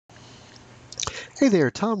Hey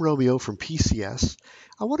there, Tom Romeo from PCS.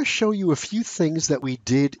 I want to show you a few things that we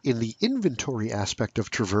did in the inventory aspect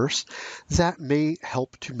of Traverse that may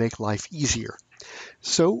help to make life easier.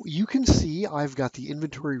 So you can see I've got the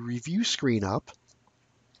inventory review screen up.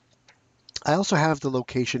 I also have the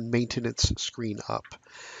location maintenance screen up.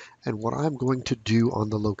 And what I'm going to do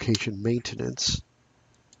on the location maintenance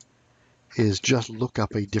is just look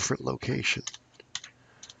up a different location,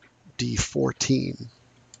 D14.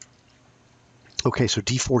 Okay, so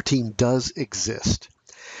D14 does exist.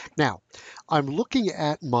 Now, I'm looking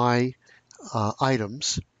at my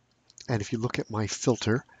items, and if you look at my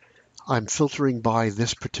filter, I'm filtering by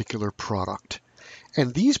this particular product.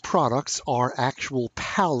 And these products are actual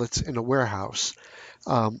pallets in a warehouse.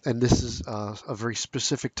 And this is a very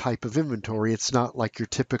specific type of inventory. It's not like your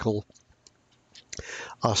typical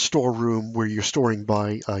storeroom where you're storing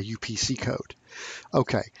by UPC code.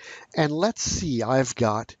 Okay, and let's see, I've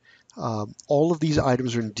got all of these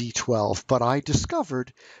items are in D12, but I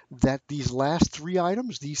discovered that these last three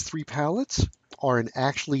items, these three pallets, are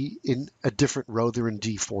actually in a different row. They're in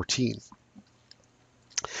D14.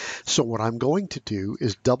 So what I'm going to do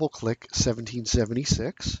is double click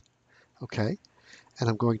 1776, okay, and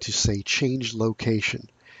I'm going to say change location.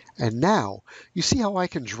 And now you see how I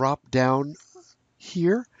can drop down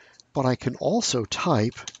here, but I can also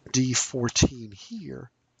type D14 here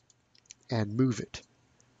and move it.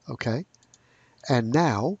 Okay, and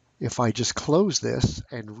now if I just close this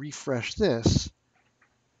and refresh this,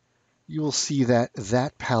 you will see that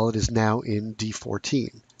that palette is now in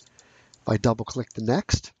D14. If I double click the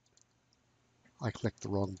next, I click the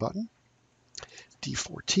wrong button,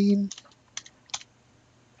 D14,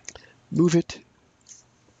 move it,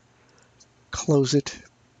 close it,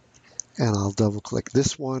 and I'll double click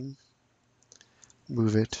this one,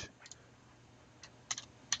 move it.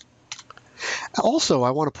 Also,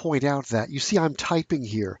 I want to point out that you see I'm typing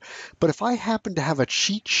here, but if I happen to have a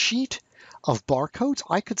cheat sheet of barcodes,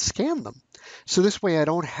 I could scan them. So this way I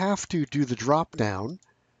don't have to do the drop down,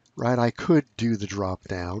 right? I could do the drop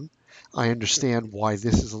down. I understand why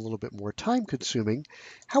this is a little bit more time consuming.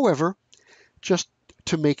 However, just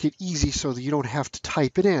to make it easy so that you don't have to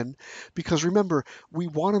type it in, because remember, we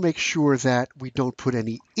want to make sure that we don't put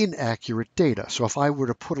any inaccurate data. So if I were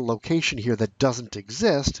to put a location here that doesn't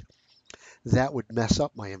exist, that would mess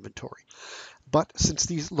up my inventory. But since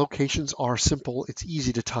these locations are simple, it's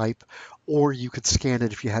easy to type, or you could scan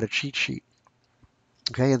it if you had a cheat sheet.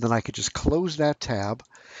 Okay, and then I could just close that tab.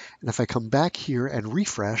 And if I come back here and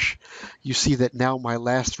refresh, you see that now my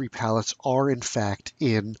last three pallets are in fact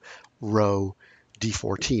in row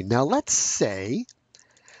D14. Now let's say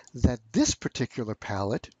that this particular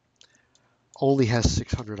pallet only has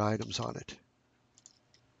 600 items on it.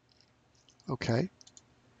 Okay.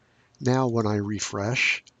 Now when I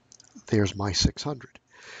refresh, there's my 600.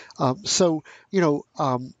 So,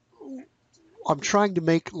 I'm trying to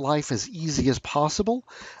make life as easy as possible,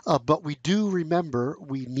 but we do remember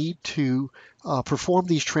we need to perform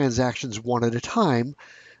these transactions one at a time,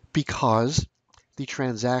 because the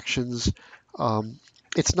transactions,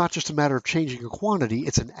 it's not just a matter of changing a quantity,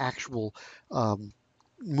 it's an actual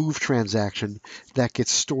move transaction that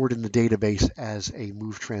gets stored in the database as a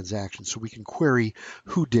move transaction, so we can query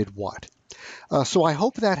who did what. So I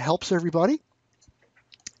hope that helps everybody.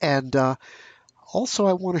 And also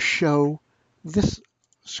I want to show this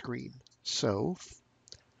screen. So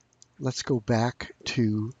let's go back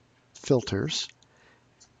to filters.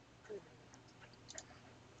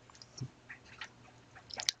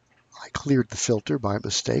 I cleared the filter by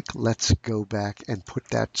mistake. Let's go back and put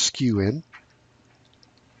that SKU in.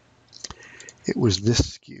 It was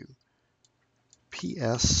this SKU,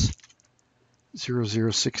 PS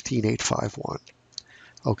 0016851.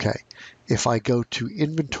 Okay, if I go to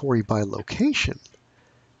inventory by location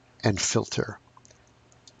and filter,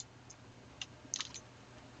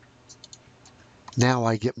 now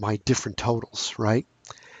I get my different totals, right?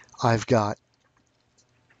 I've got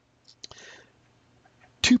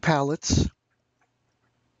 2 pallets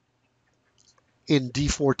in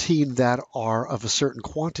D14 that are of a certain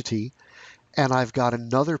quantity, and I've got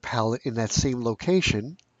another pallet in that same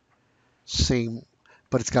location,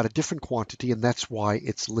 but it's got a different quantity, and that's why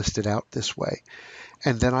it's listed out this way.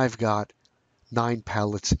 And then I've got 9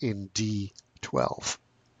 pallets in D12.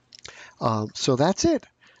 So that's it.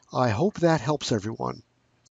 I hope that helps everyone.